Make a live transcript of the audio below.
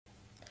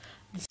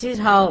This is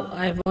how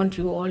I want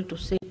you all to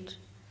sit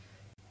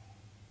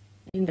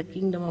in the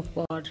kingdom of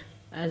God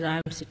as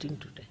I am sitting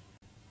today.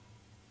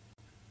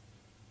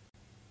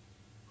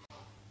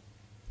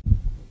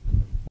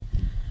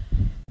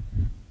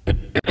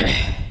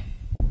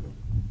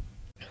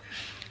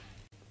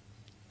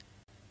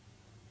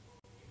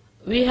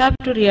 We have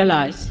to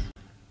realize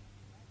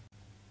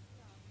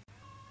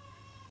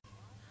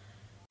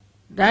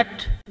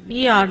that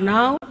we are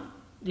now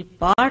the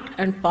part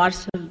and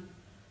parcel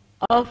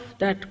of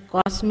that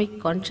cosmic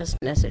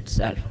consciousness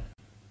itself,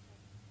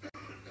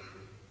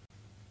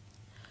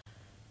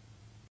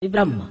 the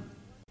Brahma,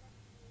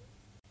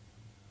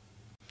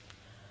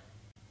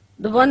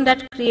 the one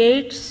that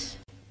creates,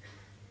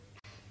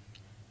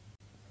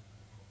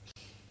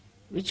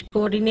 which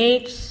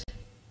coordinates,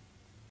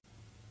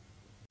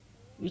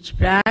 which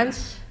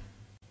plans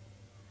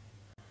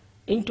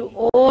into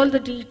all the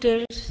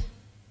details,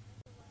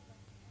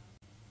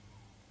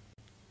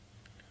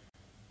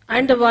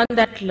 and the one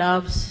that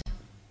loves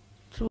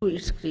through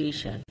its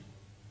creation,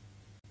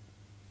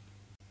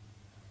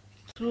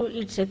 through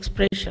its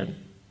expression,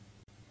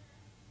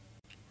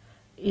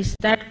 is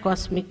that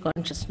cosmic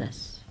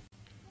consciousness.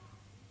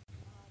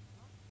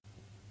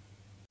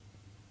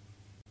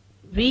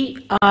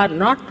 We are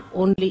not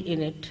only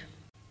in it,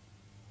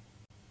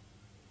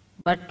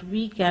 but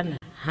we can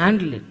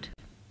handle it.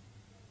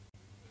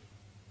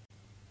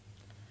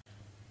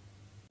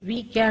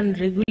 We can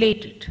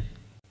regulate it.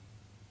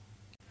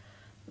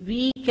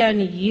 We can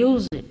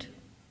use it.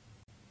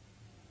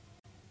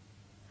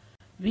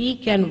 We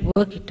can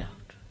work it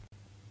out.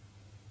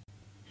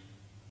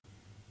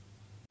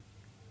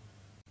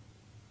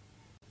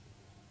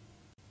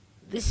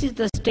 This is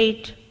the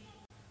state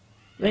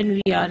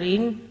when we are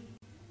in.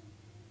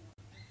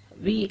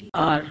 We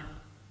are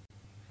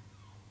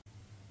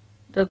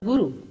the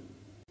Guru.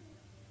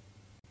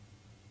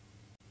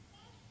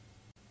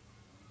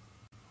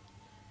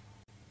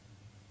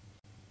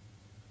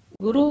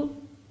 Guru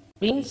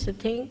means a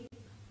thing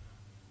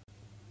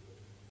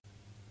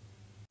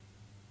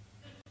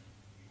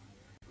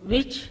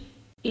which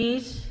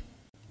is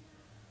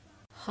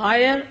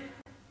higher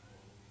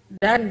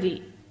than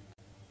the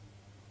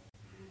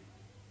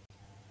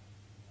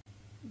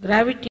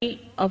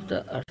gravity of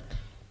the earth,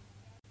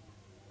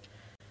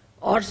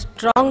 or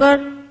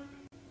stronger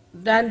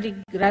than the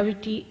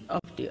gravity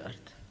of the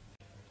earth.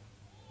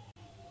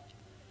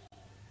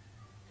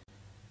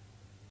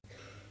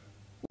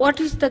 What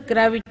is the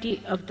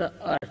gravity of the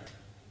earth?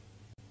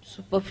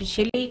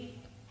 Superficially,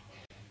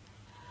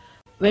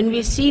 when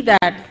we see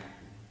that,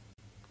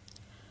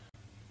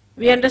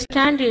 we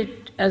understand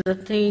it as a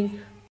thing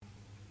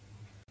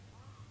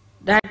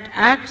that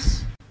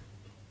acts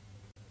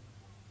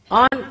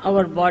on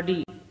our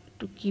body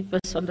to keep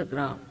us on the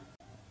ground.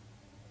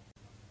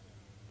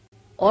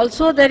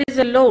 Also, there is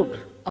a load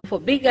of a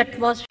big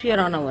atmosphere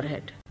on our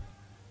head,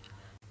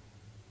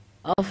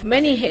 of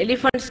many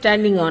elephants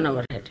standing on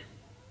our head.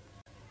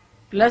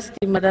 Plus,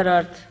 the Mother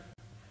Earth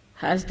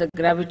has the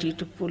gravity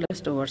to pull us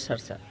towards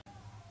herself.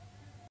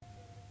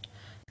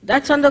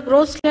 That's on the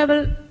gross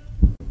level.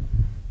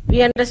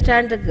 We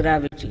understand the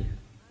gravity.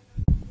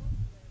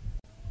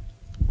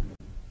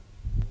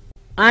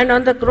 And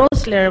on the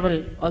gross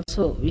level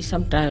also, we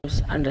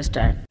sometimes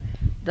understand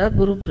the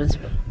Guru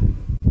principle.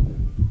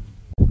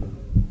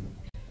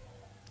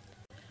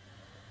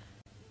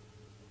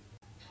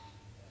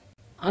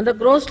 On the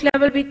gross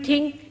level, we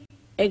think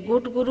a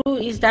good Guru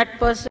is that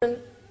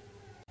person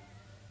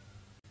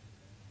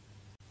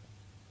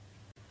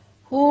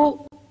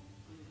who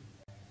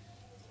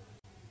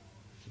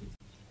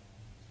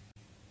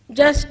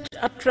just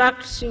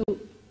attracts you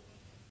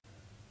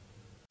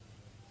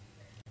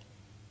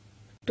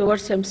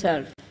towards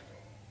himself.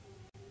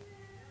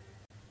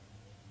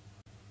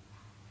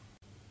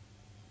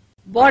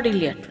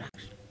 Bodily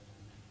attraction.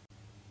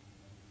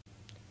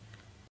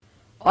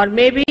 Or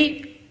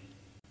maybe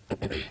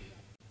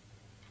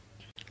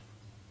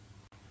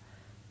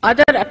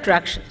other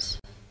attractions.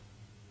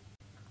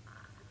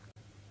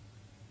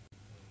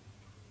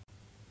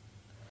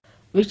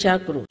 Which are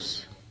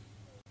gurus.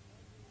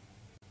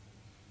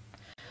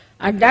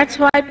 And that's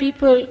why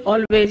people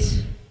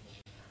always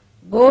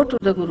go to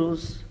the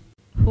gurus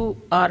who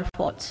are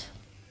false,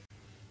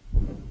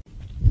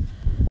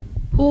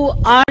 who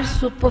are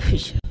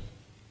superficial.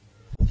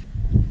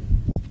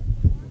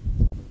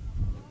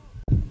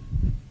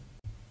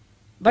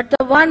 But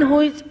the one who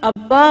is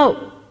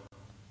above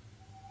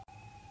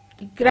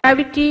the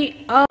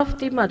gravity of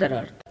the Mother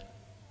Earth,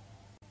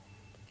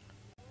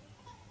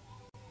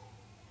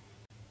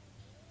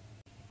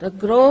 the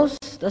gross,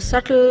 the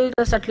subtle,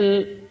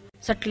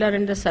 subtler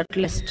and the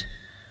subtlest.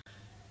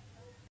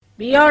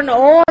 Beyond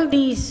all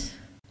these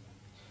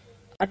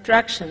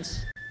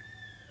attractions,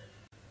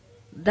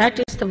 that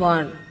is the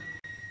one,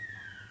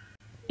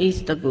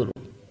 is the Guru.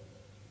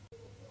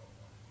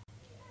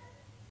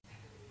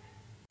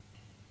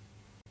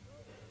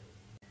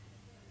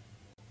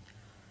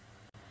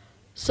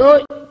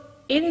 So,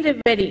 in the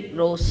very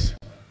gross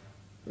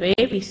way,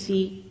 we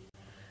see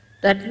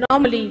that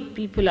normally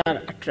people are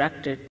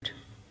attracted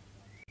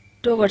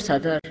towards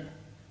other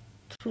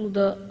through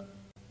the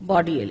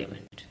body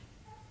element.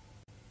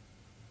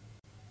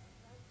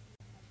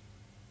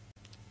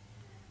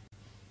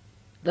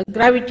 The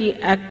gravity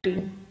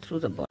acting through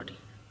the body.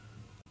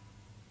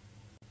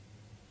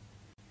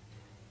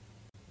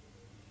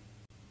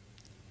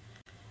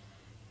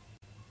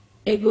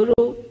 A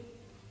guru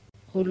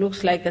who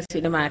looks like a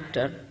cinema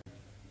actor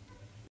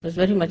was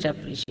very much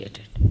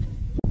appreciated.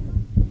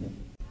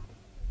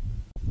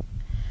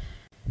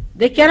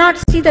 They cannot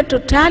see the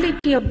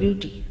totality of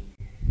beauty,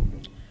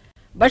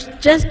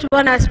 but just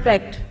one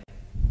aspect.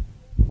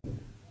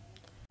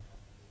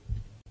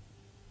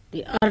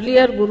 The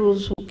earlier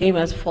gurus who came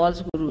as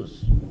false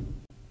gurus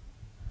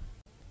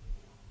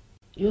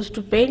used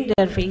to paint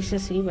their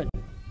faces even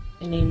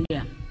in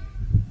India.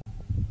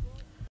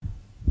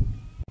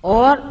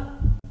 Or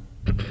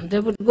they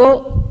would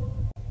go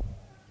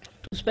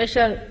to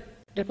special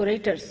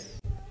decorators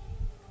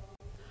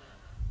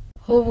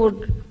who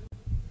would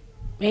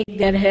make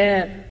their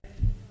hair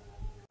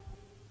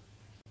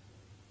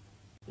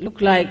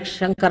look like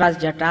Shankara's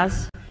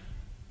jatas,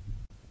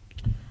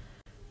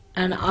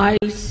 and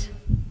eyes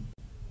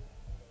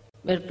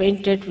were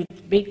painted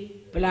with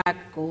big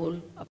black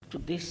coal up to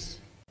this,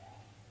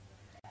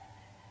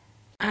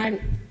 and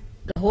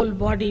the whole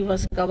body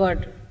was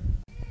covered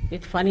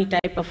with funny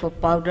type of a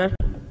powder.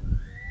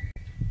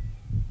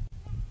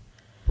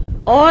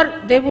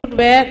 Or they would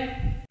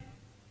wear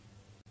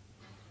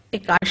a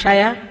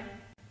kashaya,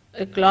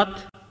 a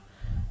cloth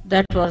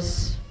that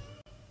was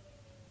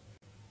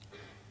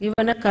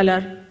given a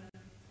color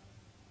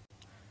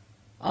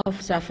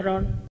of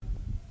saffron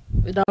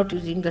without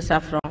using the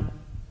saffron.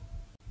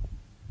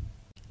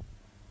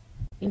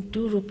 In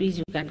 2 rupees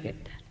you can get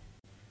that.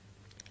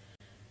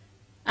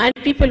 And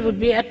people would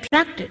be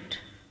attracted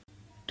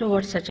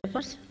towards such a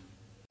person.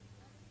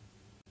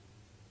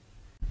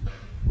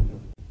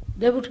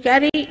 They would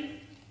carry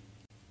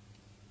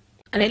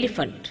an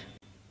elephant.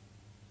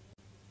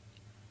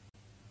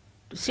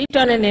 To sit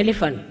on an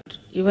elephant,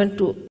 even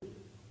to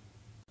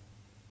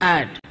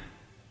add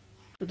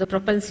to the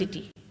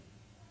propensity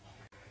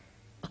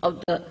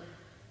of the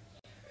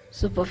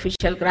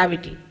superficial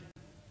gravity,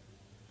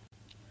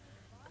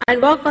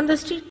 and walk on the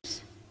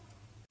streets.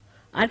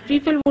 And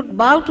people would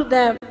bow to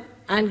them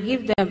and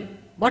give them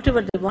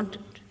whatever they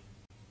wanted.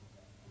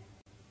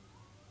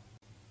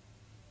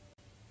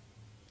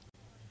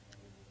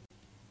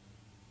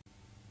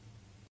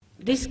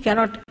 This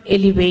cannot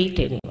elevate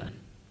anyone.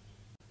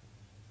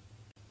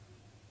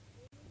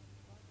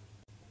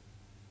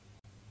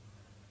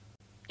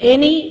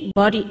 Any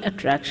body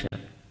attraction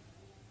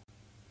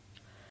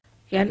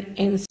can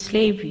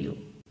enslave you,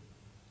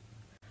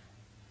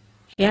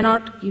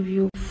 cannot give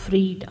you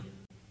freedom.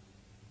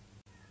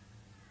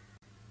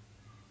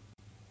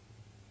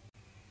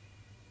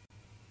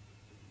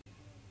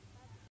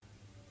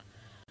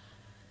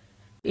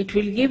 It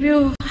will give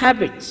you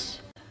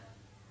habits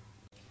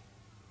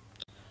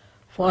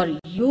for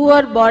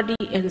your body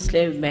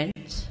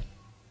enslavements,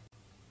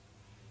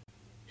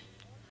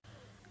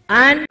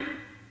 and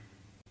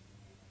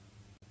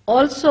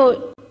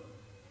also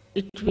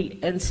it will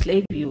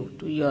enslave you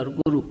to your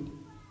guru.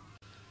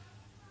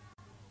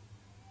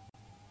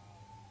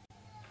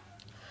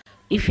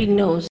 If he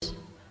knows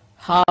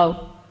how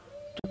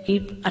to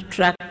keep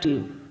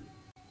attractive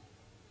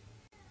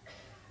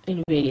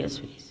in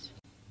various ways.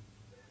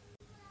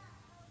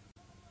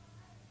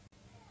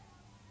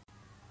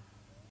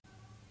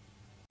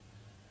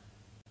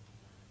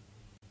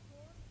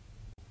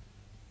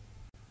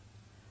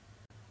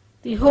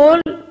 The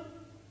whole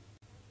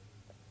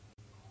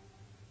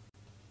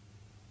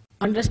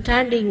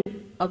understanding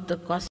of the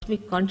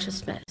cosmic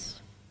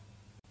consciousness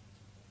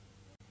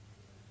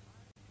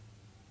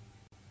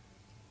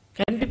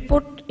can be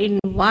put in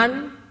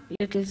one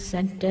little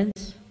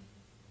sentence,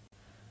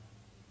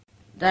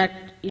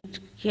 that it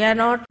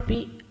cannot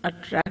be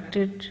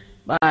attracted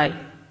by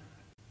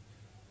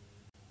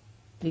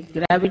the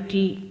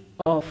gravity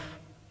of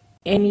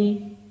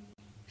any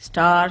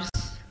stars,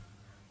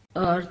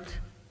 earth,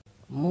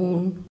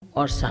 moon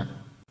or sun.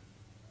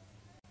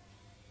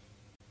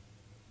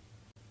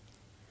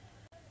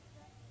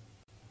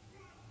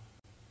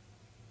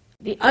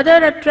 The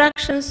other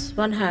attractions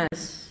one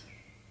has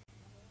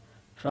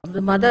from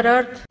the Mother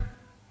Earth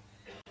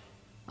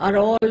are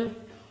all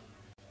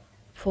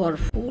for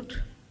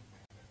food,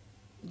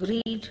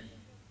 greed,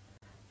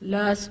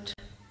 lust,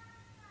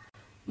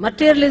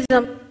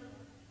 materialism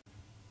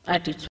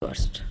at its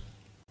worst.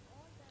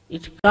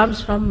 It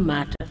comes from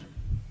matter.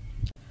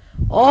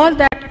 All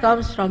that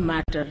comes from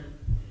matter.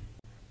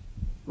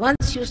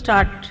 Once you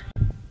start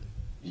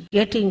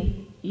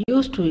getting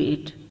used to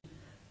it,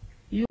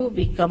 you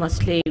become a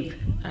slave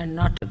and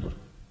not a guru.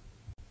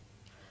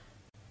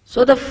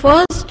 So the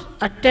first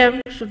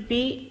attempt should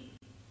be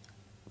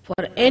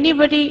for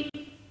anybody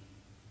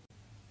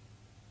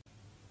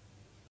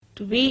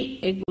to be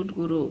a good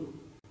guru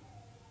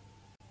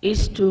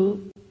is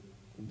to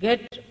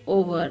get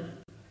over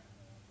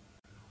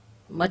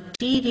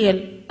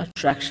material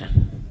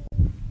attraction.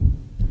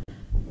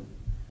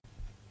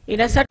 In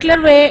a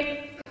subtler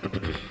way,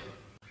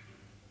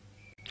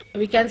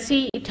 we can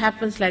see it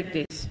happens like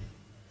this.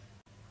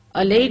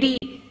 A lady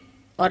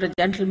or a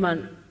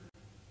gentleman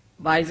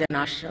buys an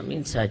ashram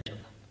in Sahaja.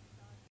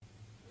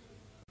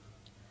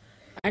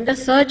 And the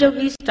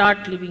Sahajogis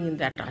start living in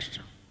that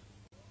ashram.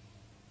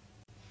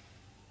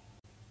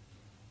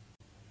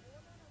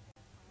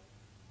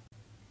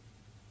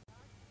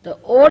 The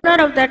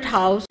owner of that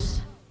house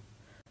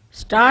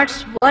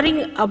starts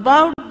worrying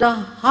about the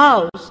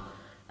house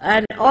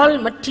and all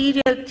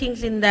material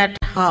things in that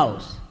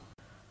house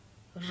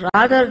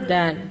rather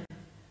than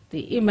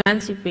the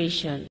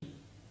emancipation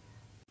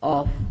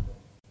of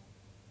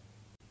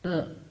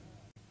the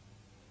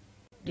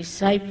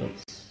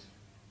disciples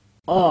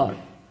or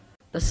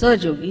the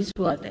Sahajogis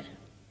who are there.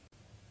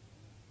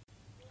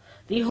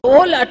 The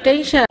whole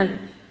attention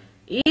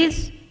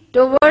is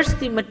towards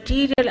the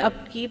material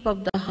upkeep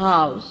of the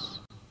house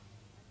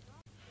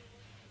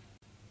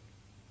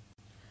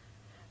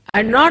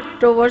and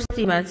not towards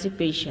the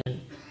emancipation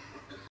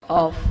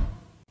of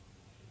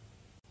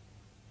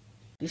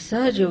the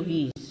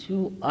Sahajogis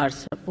who are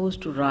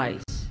supposed to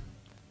rise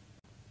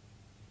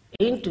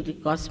into the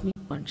cosmic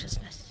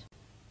consciousness.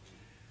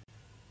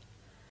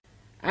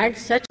 And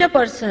such a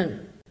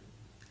person,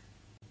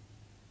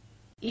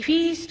 if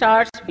he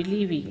starts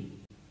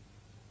believing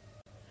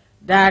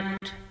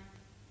that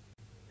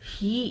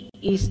he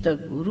is the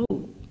Guru,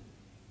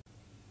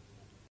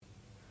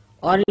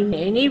 or in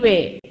any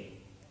way,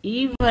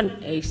 even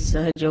a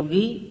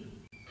Sahajogi,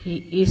 he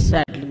is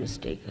sadly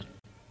mistaken.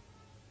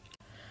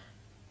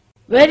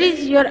 Where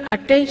is your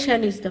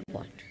attention is the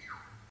point.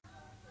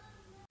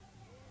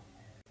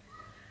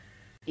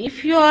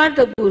 If you are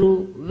the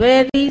Guru,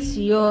 where is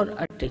your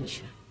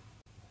attention?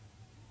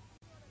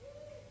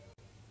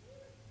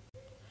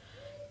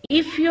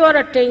 If your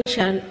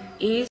attention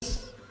is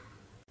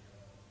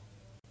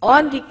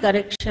on the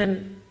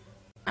correction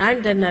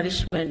and the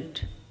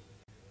nourishment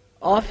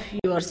of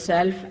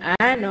yourself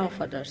and of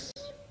others,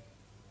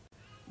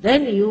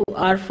 then you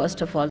are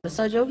first of all the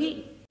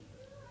Sahajogi.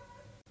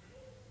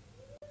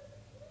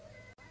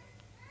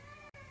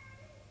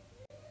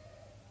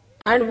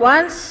 And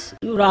once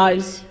you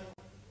rise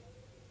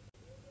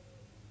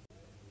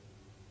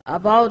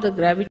above the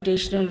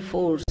gravitational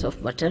force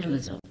of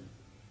materialism,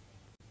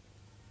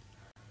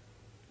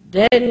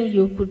 then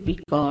you could be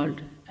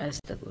called as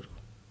the Guru.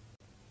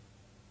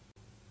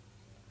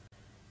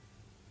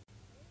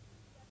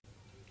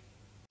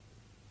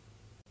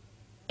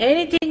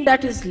 Anything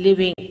that is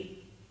living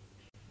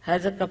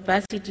has a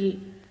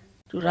capacity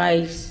to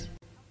rise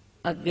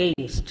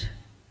against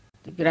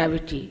the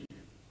gravity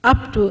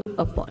up to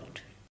a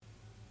point.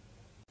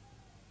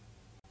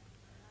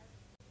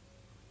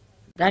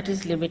 That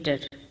is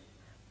limited.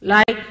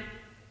 Like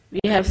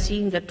we have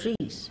seen the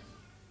trees.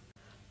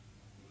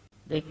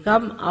 They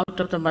come out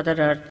of the Mother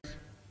Earth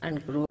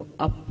and grow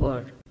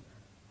upward,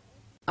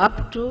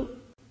 up to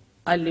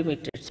a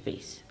limited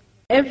space.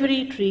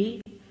 Every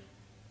tree,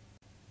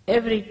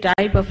 every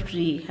type of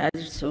tree has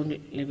its own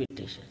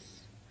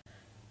limitations.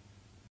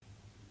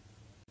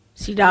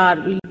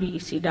 Cedar will be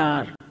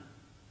cedar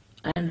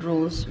and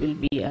rose will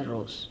be a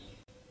rose.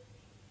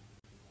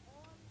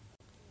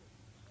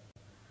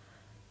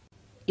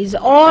 Is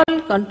all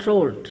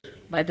controlled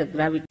by the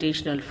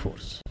gravitational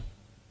force.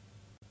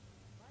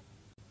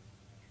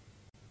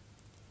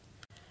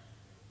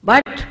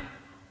 But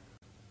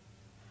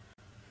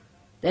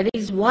there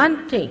is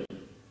one thing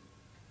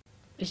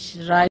which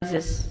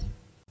rises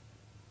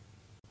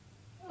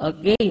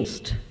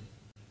against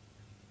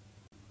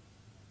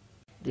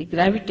the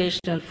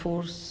gravitational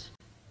force,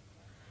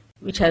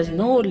 which has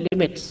no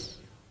limits,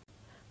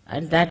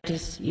 and that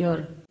is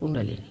your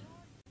Kundalini.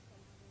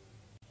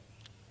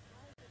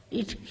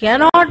 It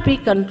cannot be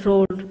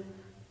controlled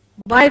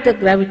by the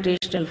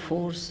gravitational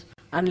force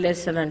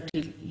unless and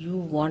until you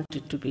want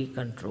it to be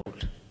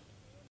controlled.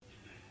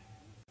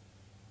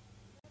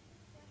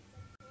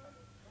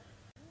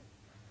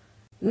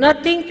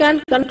 Nothing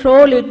can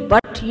control it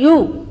but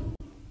you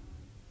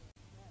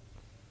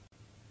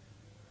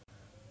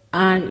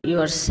and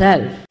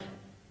yourself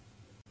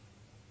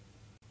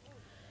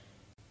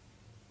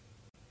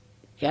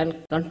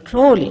can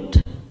control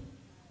it.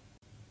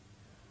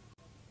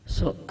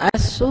 So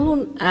as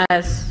soon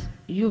as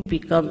you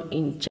become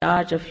in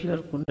charge of your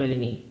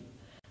Kundalini,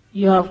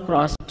 you have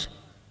crossed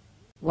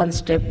one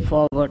step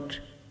forward,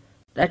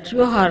 that you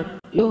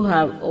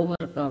have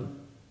overcome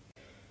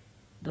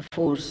the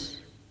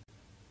force,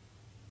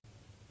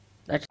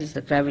 that is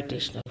the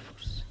gravitational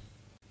force.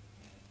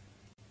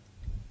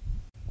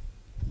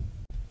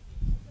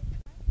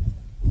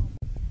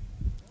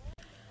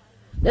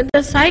 Then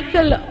the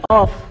cycle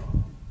of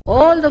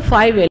all the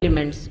five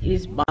elements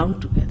is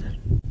bound together.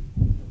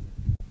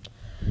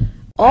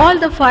 All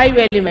the five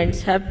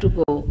elements have to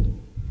go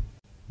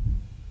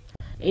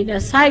in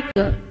a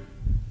cycle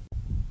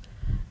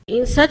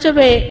in such a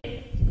way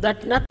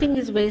that nothing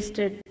is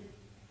wasted,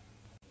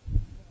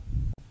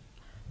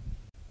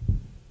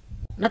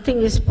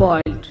 nothing is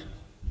spoiled,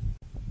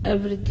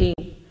 everything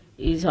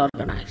is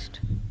organized.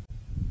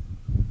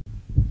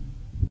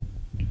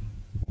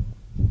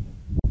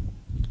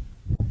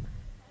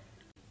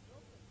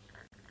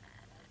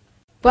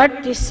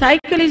 But the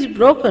cycle is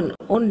broken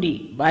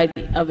only by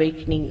the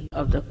awakening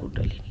of the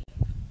Kundalini.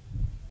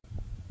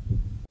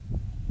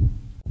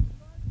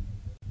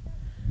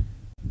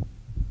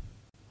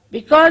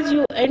 Because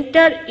you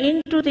enter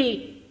into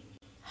the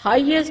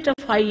highest of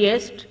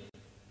highest,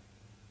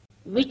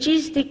 which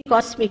is the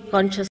cosmic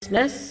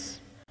consciousness,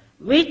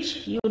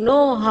 which you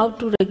know how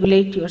to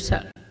regulate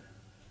yourself.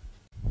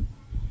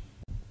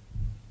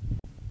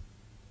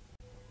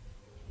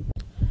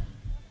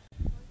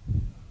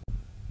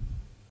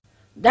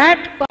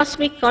 That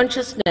cosmic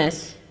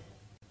consciousness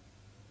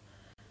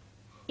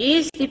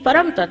is the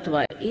Param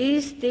Tattva,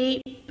 is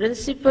the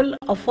principle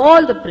of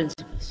all the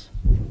principles,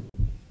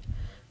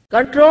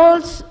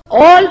 controls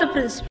all the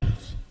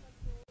principles.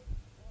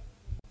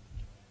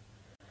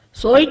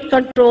 So it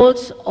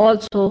controls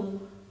also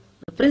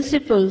the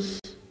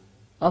principles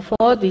of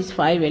all these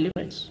 5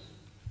 elements.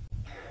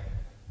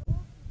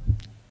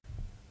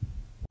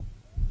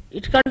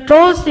 It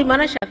controls the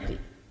Manashakti.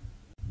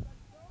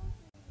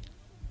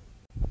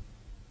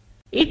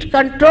 It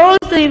controls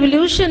the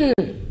evolution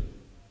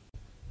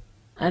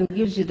and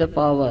gives you the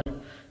power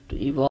to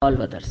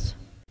evolve others.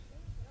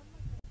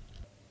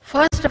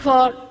 First of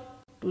all,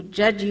 to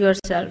judge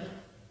yourself,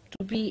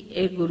 to be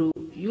a guru,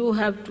 you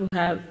have to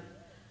have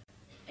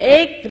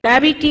a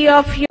gravity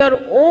of your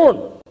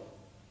own,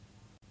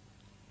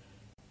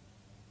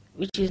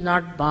 which is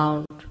not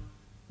bound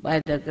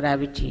by the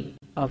gravity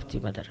of the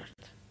Mother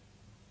Earth.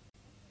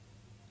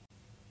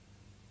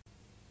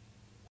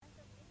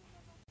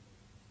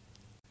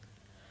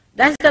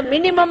 That's the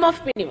minimum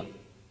of minimum.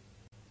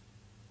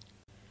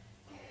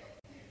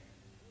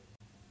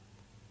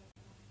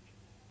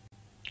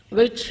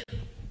 Which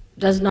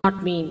does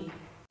not mean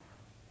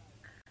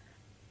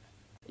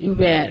you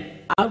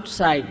wear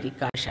outside the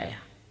kashaya,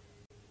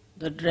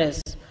 the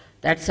dress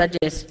that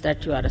suggests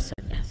that you are a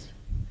sannyasi.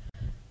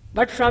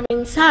 But from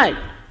inside,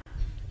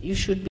 you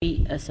should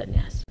be a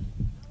sannyasi.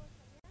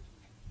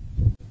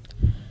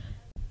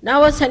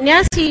 Now a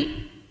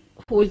sannyasi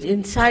who is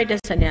inside a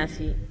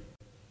sannyasi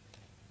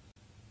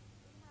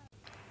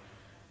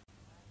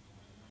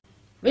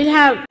will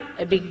have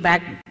a big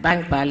bank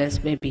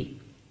balance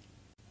maybe,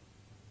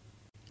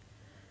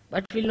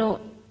 but will know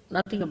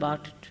nothing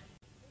about it.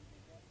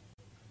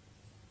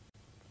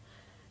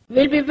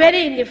 Will be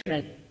very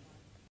indifferent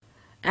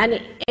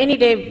and any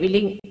day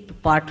willing to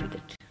part with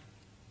it.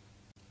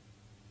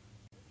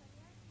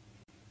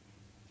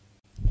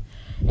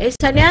 A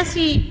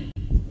sannyasi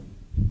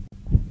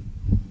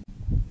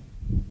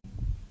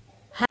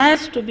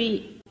has to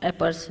be a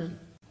person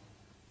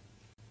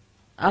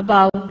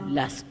above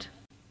lust.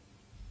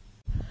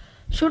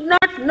 Should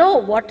not know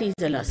what is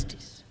a lust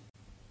is.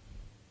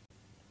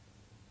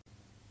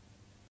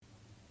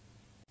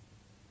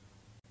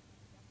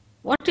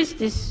 What is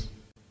this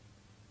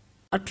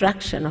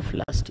attraction of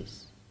lust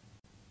is?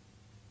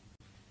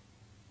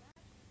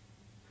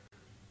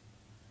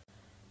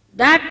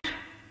 That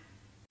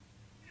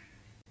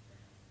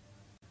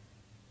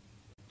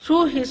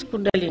through his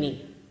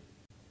Kundalini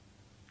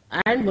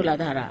and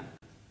Muladhara,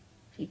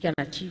 he can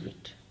achieve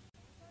it.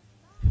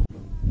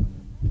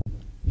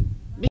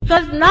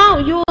 Because now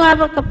you have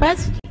a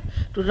capacity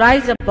to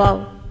rise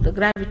above the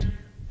gravity.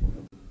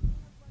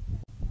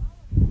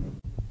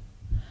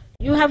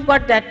 You have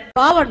got that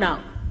power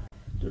now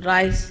to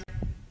rise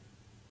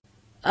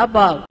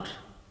above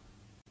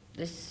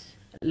this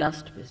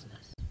lust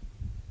business,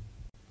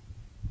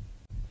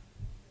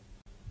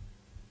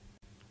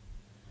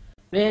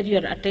 where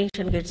your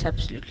attention gets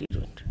absolutely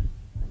ruined.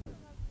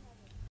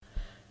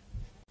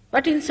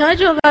 But in Sahaja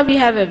Yoga we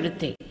have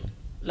everything.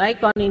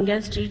 Like on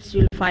Indian streets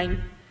you will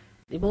find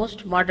the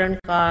most modern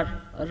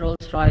car, a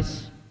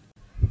Rolls-Royce,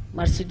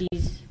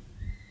 Mercedes,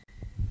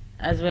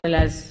 as well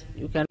as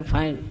you can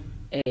find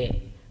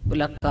a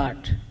bullock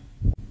cart,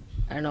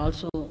 and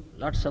also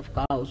lots of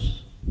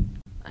cows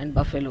and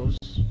buffaloes,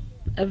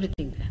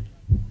 everything there.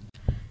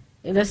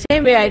 In the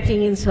same way, I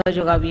think in Sahaja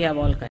Yoga we have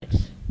all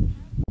kinds.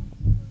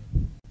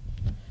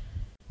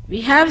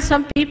 We have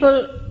some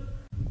people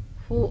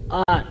who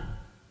are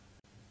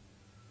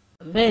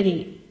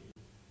very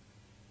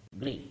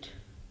great.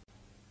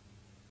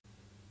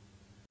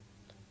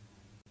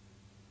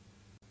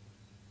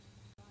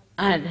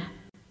 And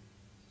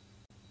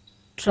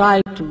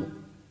try to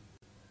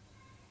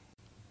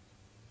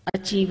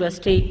achieve a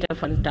state of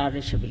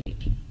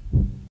untarnishability.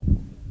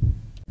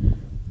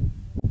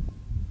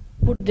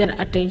 Put their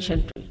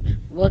attention to it,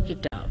 work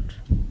it out.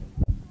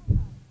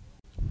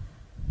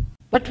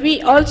 But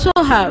we also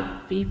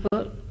have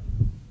people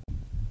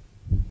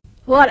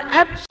who are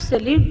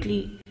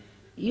absolutely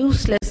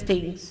useless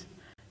things,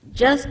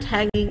 just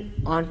hanging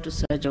on to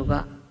Sahaja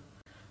Yoga,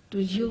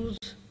 to use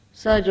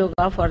Sahaja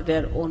Yoga for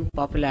their own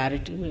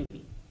popularity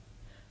maybe,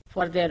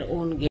 for their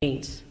own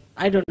gains.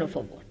 I don't know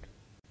for what.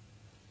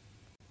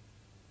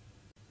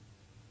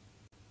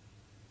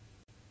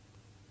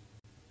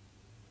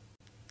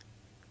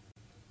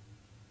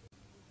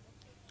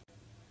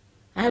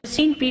 I have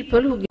seen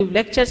people who give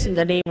lectures in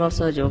the name of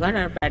Sahaja Yoga and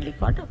are badly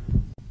caught up.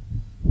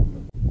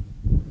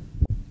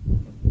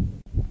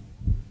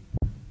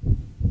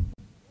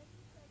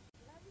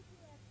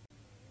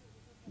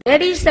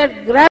 There is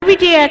that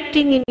gravity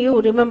acting in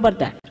you, remember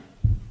that.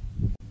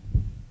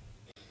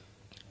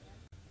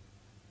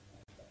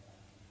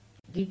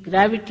 The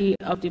gravity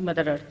of the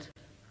Mother Earth.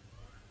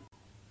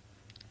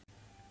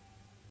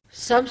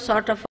 Some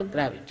sort of a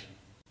gravity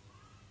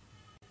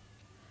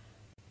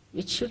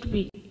which should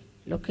be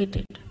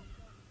located.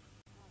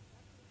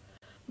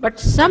 But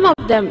some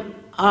of them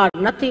are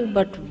nothing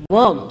but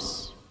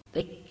worms.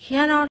 They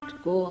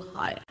cannot go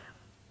higher.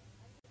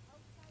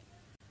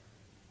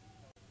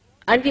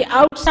 And the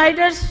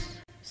outsiders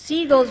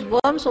see those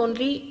worms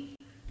only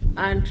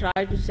and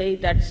try to say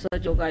that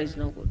Sahaja Yoga is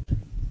no good.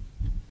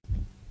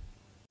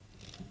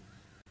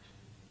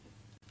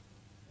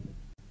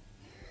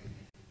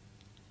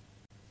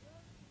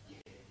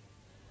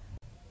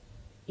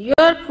 Your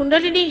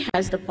Kundalini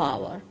has the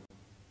power.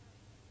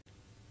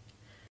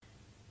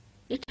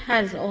 It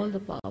has all the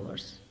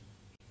powers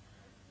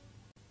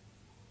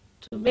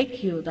to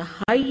make you the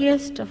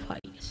highest of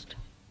highest.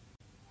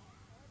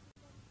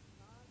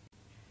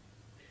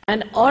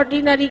 An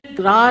ordinary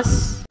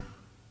grass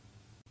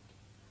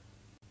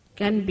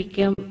can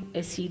become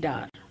a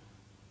cedar.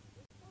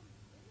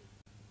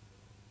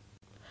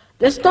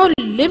 There's no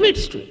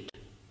limits to it.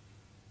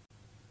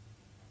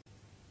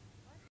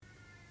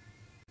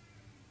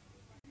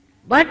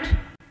 But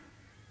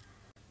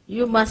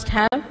you must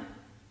have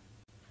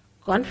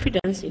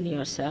confidence in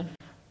yourself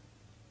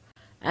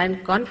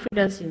and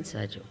confidence in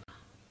Sahaja Yoga.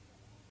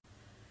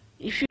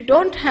 If you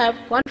don't have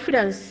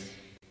confidence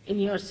in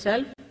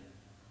yourself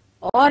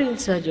or in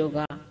Sahaja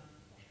Yoga,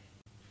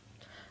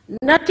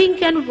 nothing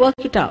can work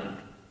it out.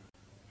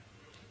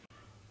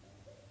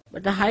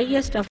 But the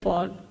highest of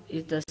all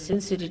is the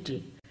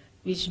sincerity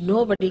which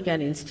nobody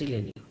can instill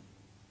in you.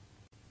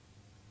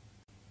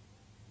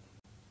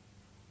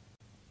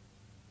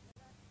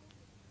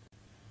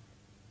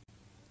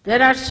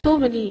 There are so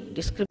many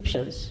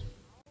descriptions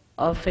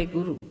of a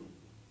guru,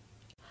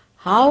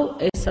 how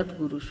a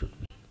Sadguru should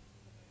be.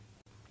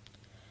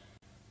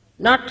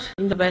 Not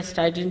in the West,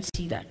 I didn't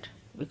see that,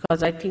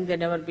 because I think they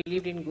never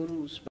believed in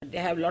gurus, but they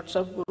have lots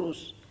of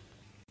gurus.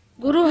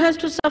 Guru has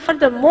to suffer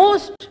the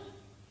most.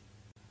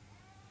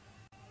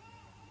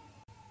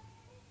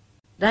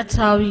 That's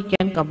how he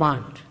can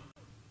command.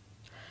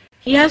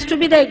 He has to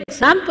be the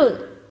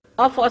example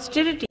of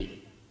austerity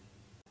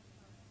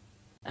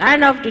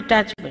and of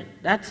detachment.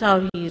 That's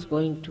how he is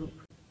going to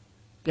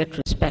get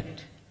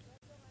respect.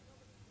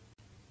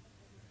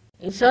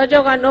 In Sahaja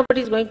Yoga,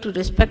 nobody is going to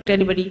respect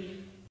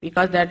anybody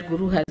because that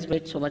guru has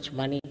made so much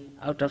money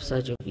out of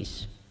Sahaja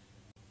Yogis.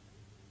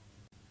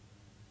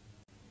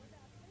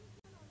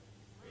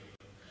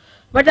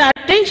 But the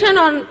attention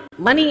on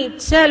money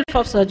itself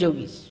of Sahaja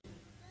Yogis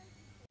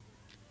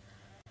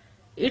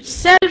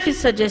itself is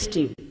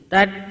suggestive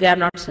that they are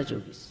not Sahaja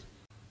Yogis.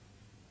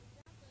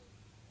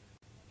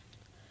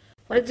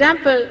 For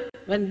example,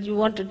 when you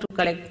wanted to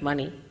collect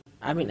money,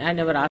 I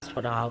never asked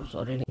for a house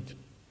or anything.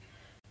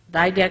 The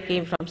idea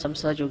came from some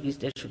Sahaja Yogis,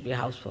 there should be a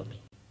house for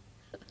me.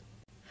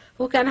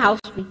 Who can house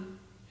me?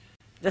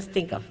 Just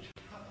think of it.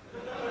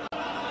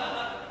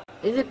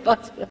 Is it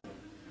possible?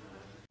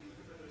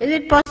 Is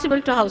it possible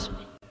to house me?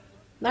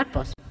 Not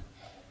possible.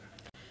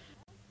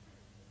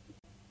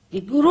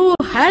 The Guru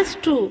has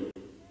to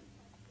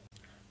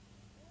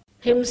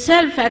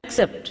himself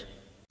accept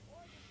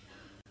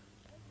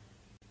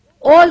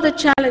all the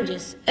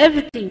challenges,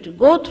 everything, to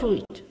go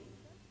through it,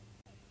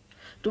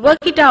 to work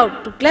it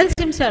out, to cleanse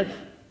himself,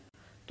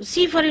 to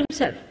see for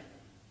himself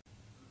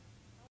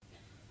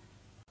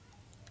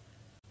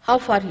how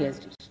far he has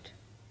reached.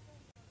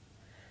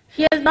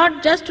 He has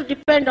not just to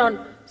depend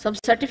on some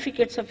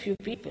certificates of few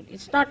people.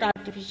 It's not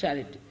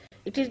artificiality.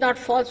 It is not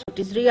falsehood, it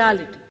is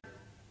reality.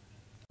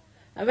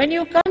 And when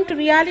you come to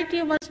reality,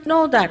 you must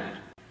know that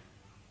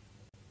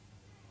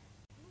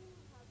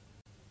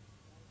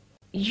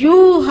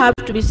you have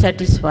to be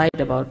satisfied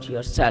about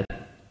yourself.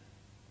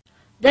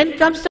 Then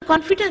comes the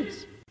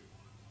confidence.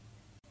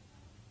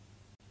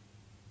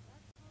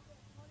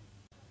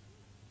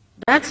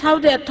 That's how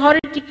the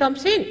authority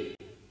comes in.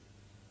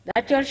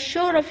 That you are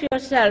sure of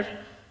yourself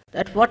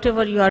that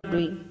whatever you are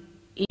doing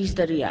is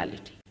the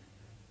reality.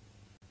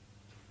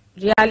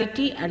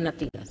 Reality and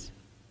nothing else.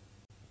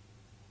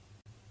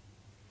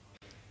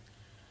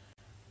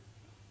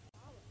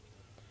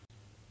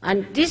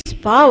 And this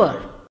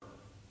power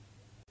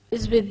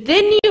is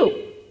within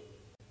you.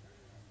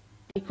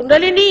 The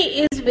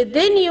Kundalini is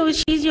within you.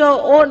 She is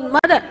your own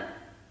mother.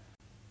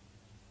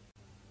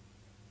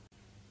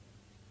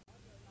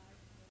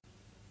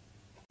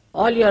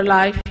 All your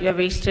life you have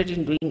wasted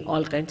in doing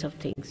all kinds of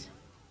things.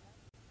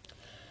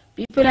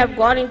 People have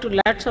gone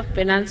into lots of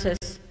penances,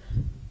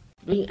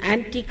 doing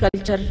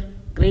anti-culture,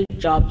 great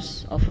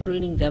jobs of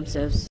ruining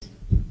themselves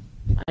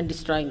and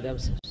destroying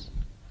themselves.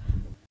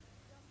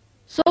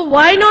 So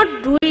why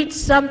not do it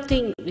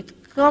something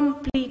with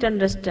complete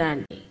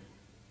understanding,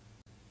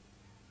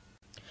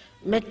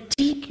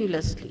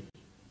 meticulously,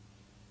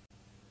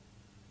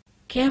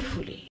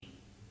 carefully?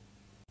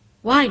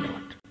 Why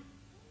not?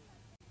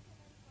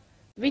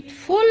 With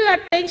full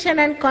attention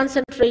and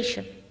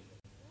concentration.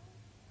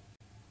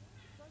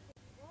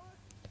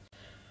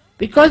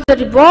 Because the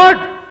reward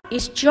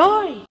is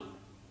joy.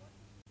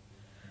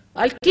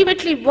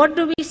 Ultimately, what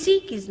do we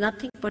seek is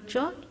nothing but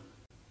joy.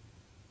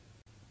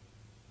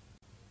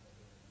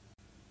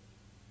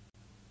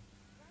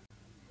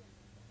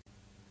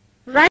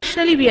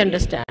 Rationally we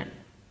understand,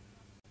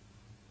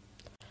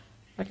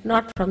 but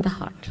not from the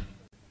heart.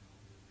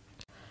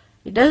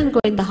 It doesn't go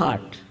in the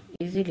heart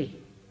easily.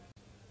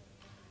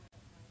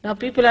 Now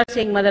people are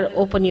saying, Mother,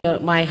 open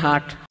my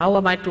heart. How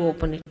am I to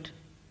open it?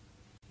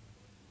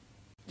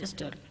 Just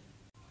tell me.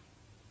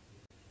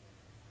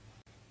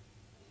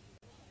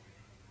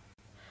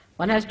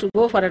 One has to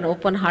go for an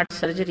open heart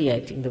surgery, I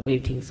think, the way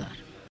things are.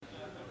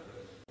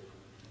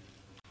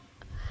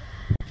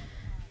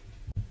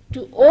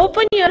 To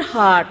open your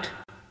heart,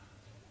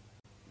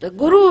 the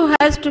Guru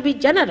has to be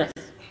generous.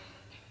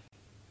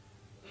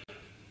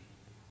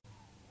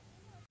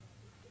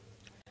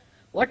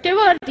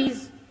 Whatever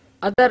these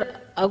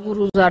other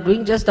gurus are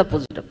doing, just the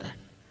opposite of that.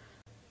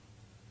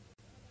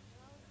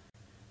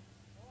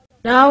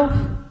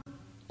 Now,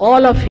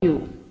 all of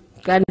you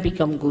can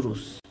become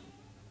gurus.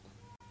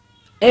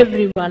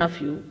 Every one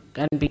of you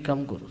can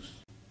become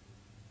gurus.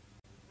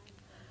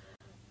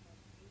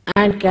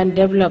 And can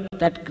develop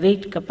that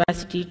great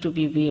capacity to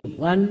be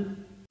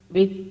one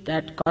with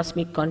that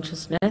cosmic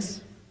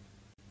consciousness,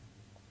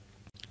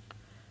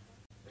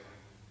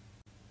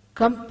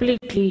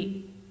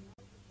 completely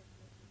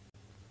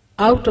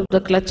out of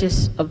the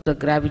clutches of the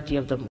gravity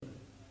of the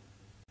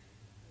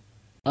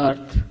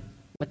earth,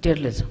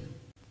 materialism.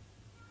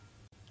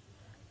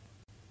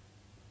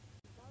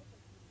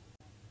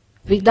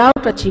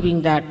 Without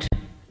achieving that,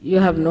 you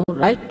have no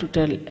right to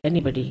tell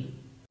anybody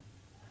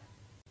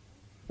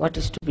what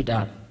is to be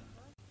done.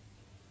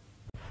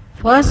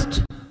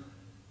 First,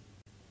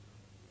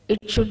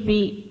 it should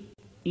be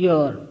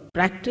your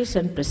practice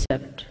and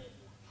precept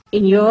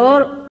in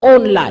your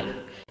own life,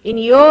 in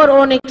your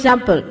own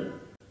example.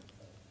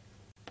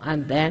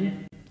 And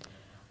then,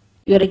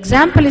 your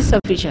example is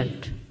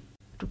sufficient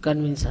to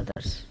convince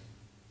others.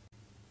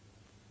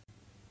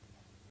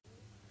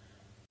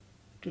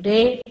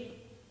 Today,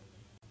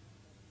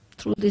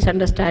 through this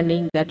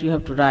understanding that you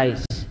have to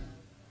rise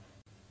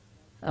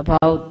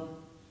about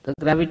the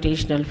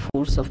gravitational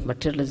force of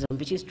materialism,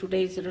 which is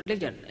today's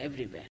religion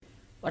everywhere,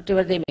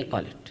 whatever they may call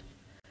it,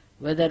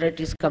 whether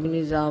it is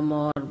communism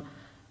or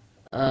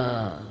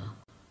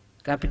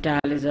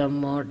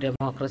capitalism or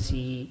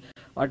democracy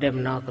or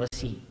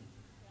democracy,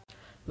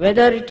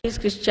 whether it is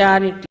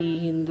Christianity,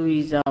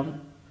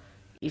 Hinduism,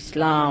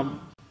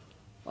 Islam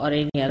or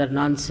any other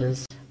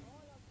nonsense,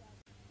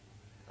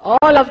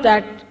 all of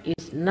that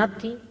is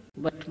nothing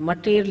but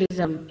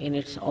materialism in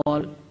its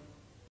all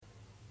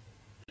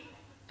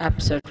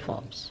absurd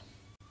forms.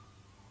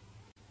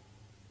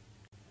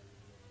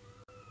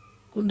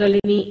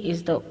 Kundalini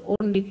is the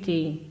only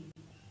thing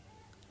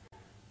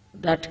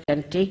that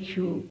can take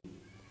you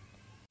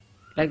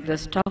like the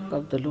stalk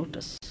of the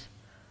lotus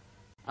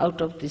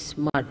out of this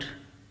mud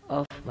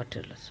of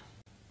materialism.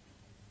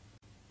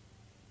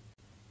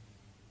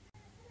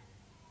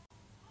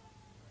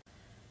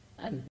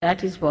 And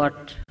that is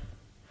what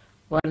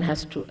one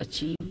has to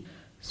achieve,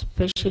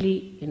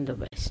 especially in the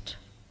West.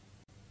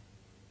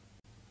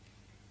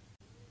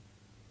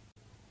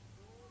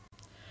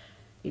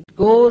 It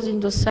goes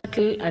into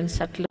subtle and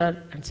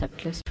subtler and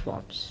subtlest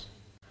forms.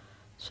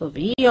 So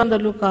be on the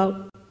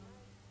lookout,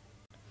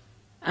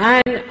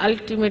 and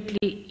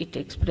ultimately it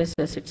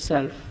expresses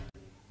itself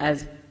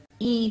as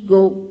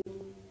ego.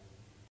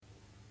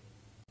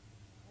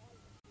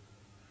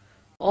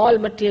 All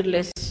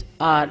materialists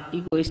are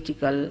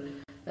egoistical,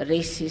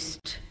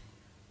 racist,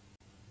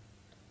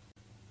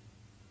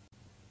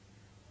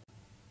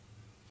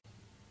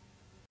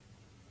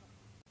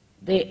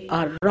 they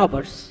are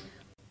robbers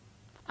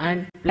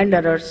and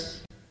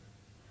plunderers.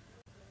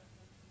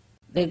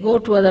 They go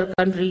to other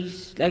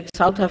countries like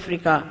South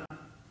Africa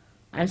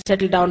and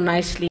settle down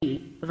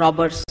nicely,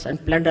 robbers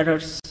and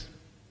plunderers,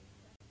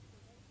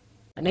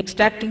 and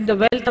extracting the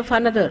wealth of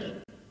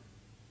another.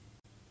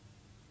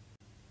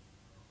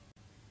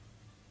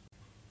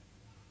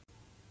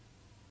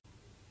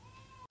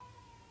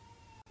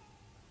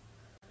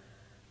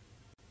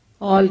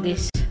 All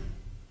this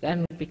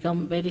can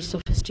become very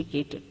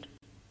sophisticated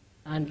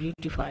and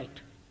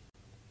beautified.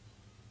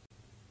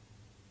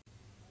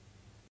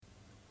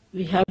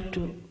 We have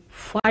to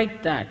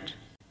fight that,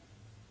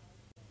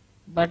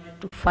 but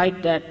to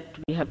fight that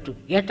we have to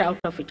get out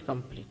of it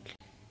completely.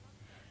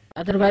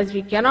 Otherwise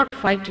we cannot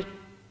fight it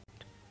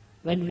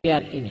when we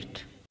are in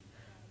it.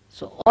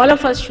 So all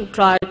of us should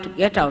try to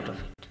get out of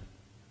it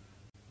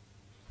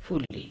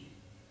fully.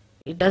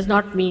 It does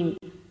not mean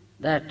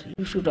that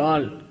you should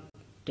all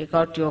take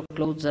out your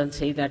clothes and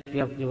say that we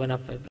have given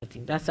up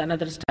everything. That's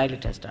another style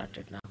it has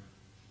started now.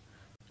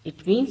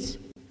 It means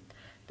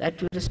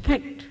that you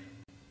respect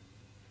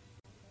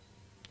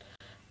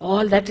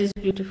all that is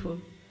beautiful.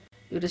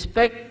 You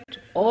respect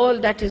all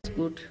that is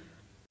good.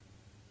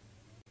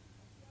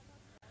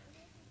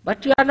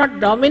 But you are not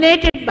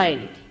dominated by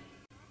anything.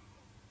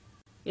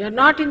 You are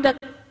not in the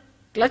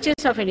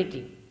clutches of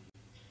anything.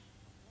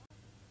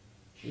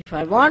 If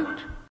I want,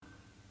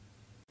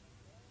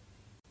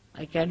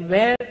 I can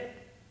wear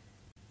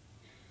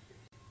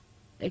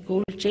a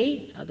gold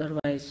chain,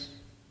 otherwise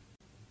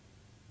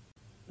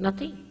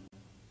nothing.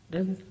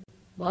 Doesn't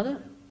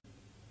bother.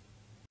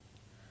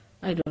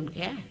 I don't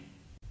care.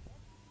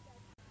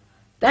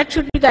 That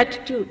should be the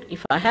attitude.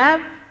 If I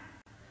have,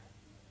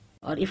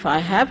 or if I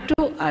have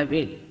to, I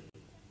will.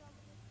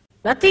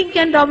 Nothing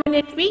can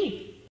dominate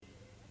me.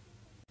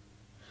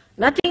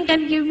 Nothing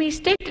can give me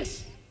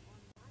status.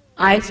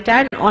 I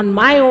stand on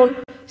my own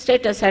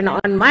status and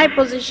on my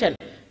position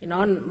and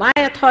on my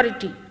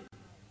authority,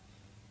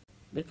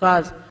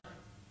 because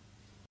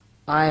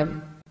I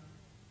am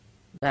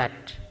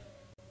that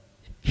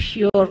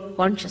pure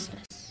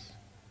consciousness.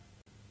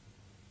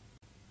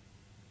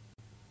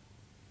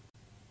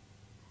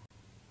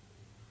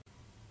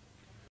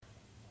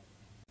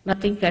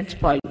 Nothing can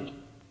spoil me.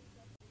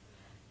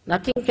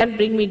 Nothing can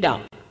bring me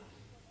down.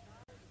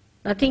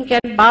 Nothing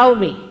can bow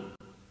me.